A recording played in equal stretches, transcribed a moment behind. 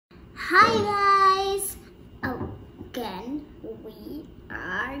Hi guys! Again, we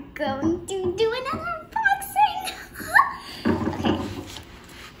are going to do another unboxing. Okay,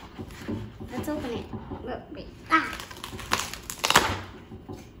 let's open it. Wait.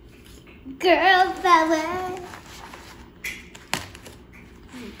 Girl power.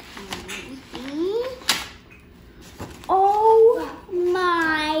 Okay. Oh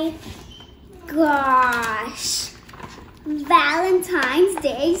my gosh! Valentine's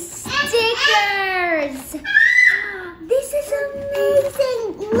Day stickers! This is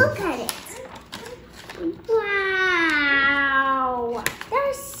amazing! Look at it! Wow! There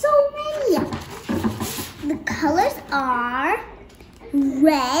are so many! The colors are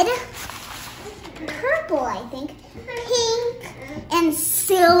red, purple, I think, pink, and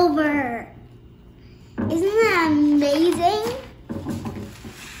silver. Isn't that amazing?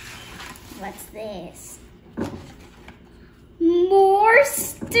 What's this? More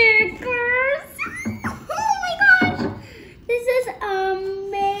stickers! Oh my gosh! This is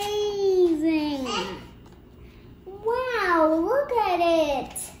amazing! Wow, look at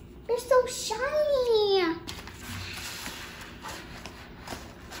it! They're so shiny!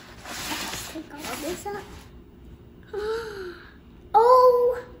 Let's take all of this up.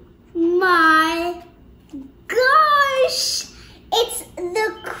 Oh my gosh! It's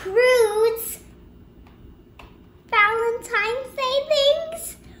the Croods Valentine's Day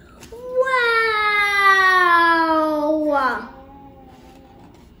things? Wow!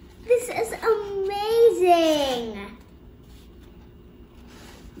 This is amazing!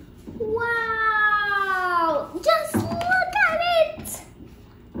 Wow! Just look at it!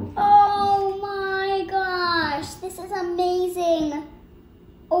 Oh my gosh! This is amazing!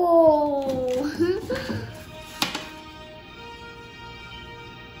 Oh!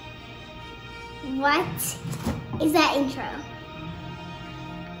 What is that intro?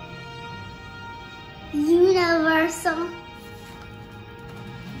 Universal.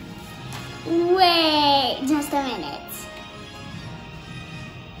 Wait, just a minute.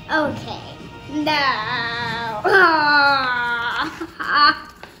 Okay. No.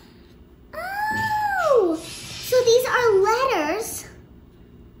 Oh, so these are letters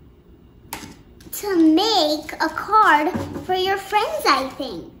to make a card for your friends, I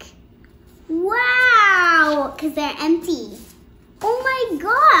think. Wow, because they're empty. Oh my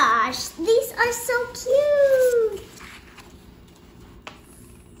gosh, these are so cute.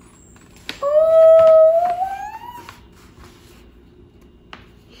 Oh.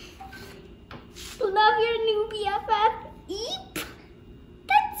 Love your new BFF, Eep.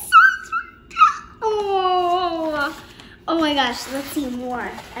 That's so cute. Oh my gosh, let's see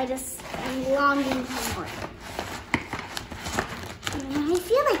more. I'm longing for more. I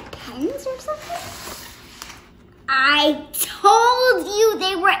feel like pens or something. I told you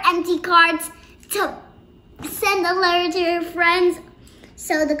they were empty cards to send a letter to your friends.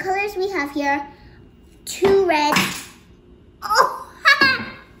 So the colors we have here, 2 red. Oh,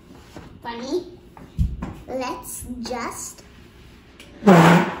 funny. Let's just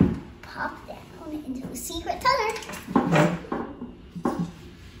pop down into a secret tunnel.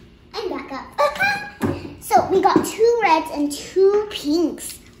 And back up. So we got 2 reds and 2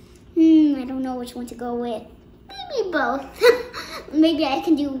 pinks. I don't know which one to go with. Maybe both. Maybe I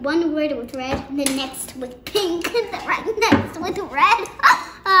can do one word with red, the next with pink, and the next with red.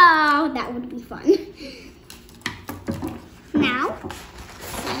 Oh, that would be fun. Now,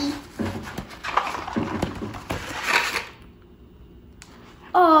 see.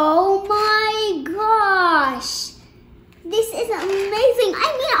 Oh my gosh. This is amazing.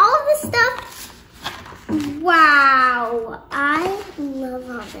 I mean, all of this stuff. Wow, I love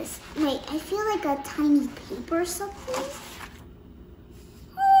all this. Wait, I feel like a tiny paper or something.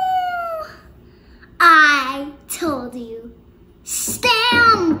 Oh, I told you.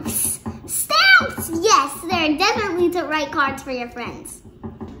 Stamps! Stamps! Yes, they're definitely to write cards for your friends.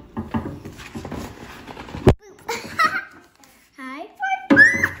 Hi,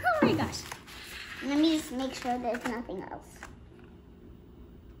 oh my gosh. Let me just make sure there's nothing else.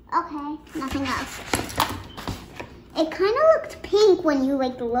 Okay, nothing else. It kind of looked pink when you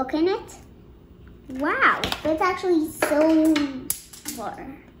look in it. Wow, it's actually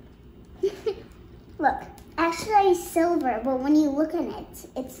silver. Look, actually silver, but when you look in it,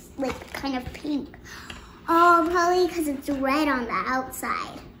 it's kind of pink. Oh, probably because it's red on the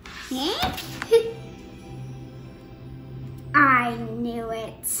outside. Yeah? I knew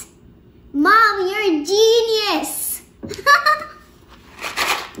it. Mom, you're a genius.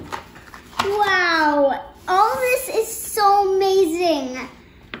 Wow. All this is so amazing.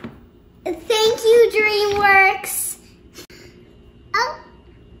 Thank you, DreamWorks. Oh,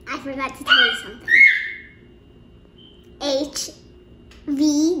 I forgot to tell you something.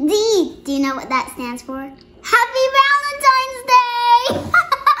 HVD. Do you know what that stands for? Happy Valentine's Day!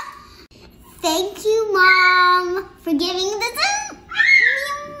 Thank you, Mom, for giving this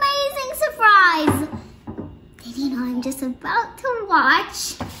amazing surprise. Did you know I'm just about to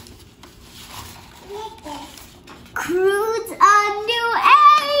watch Croods A New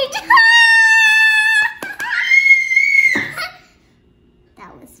Age?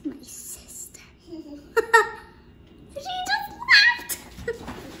 That was my sister. She just laughed.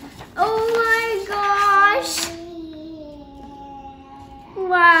 Oh my gosh.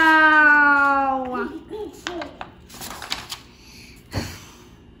 Wow.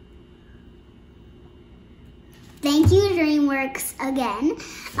 Thank you, DreamWorks, again.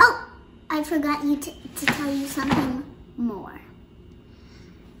 Oh, I forgot to tell you something more.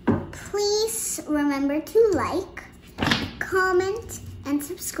 Please remember to like, comment, and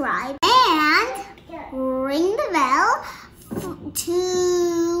subscribe, and ring the bell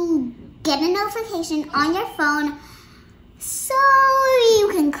to get a notification on your phone so you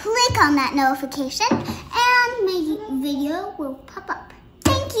can click on that notification and my video will pop up.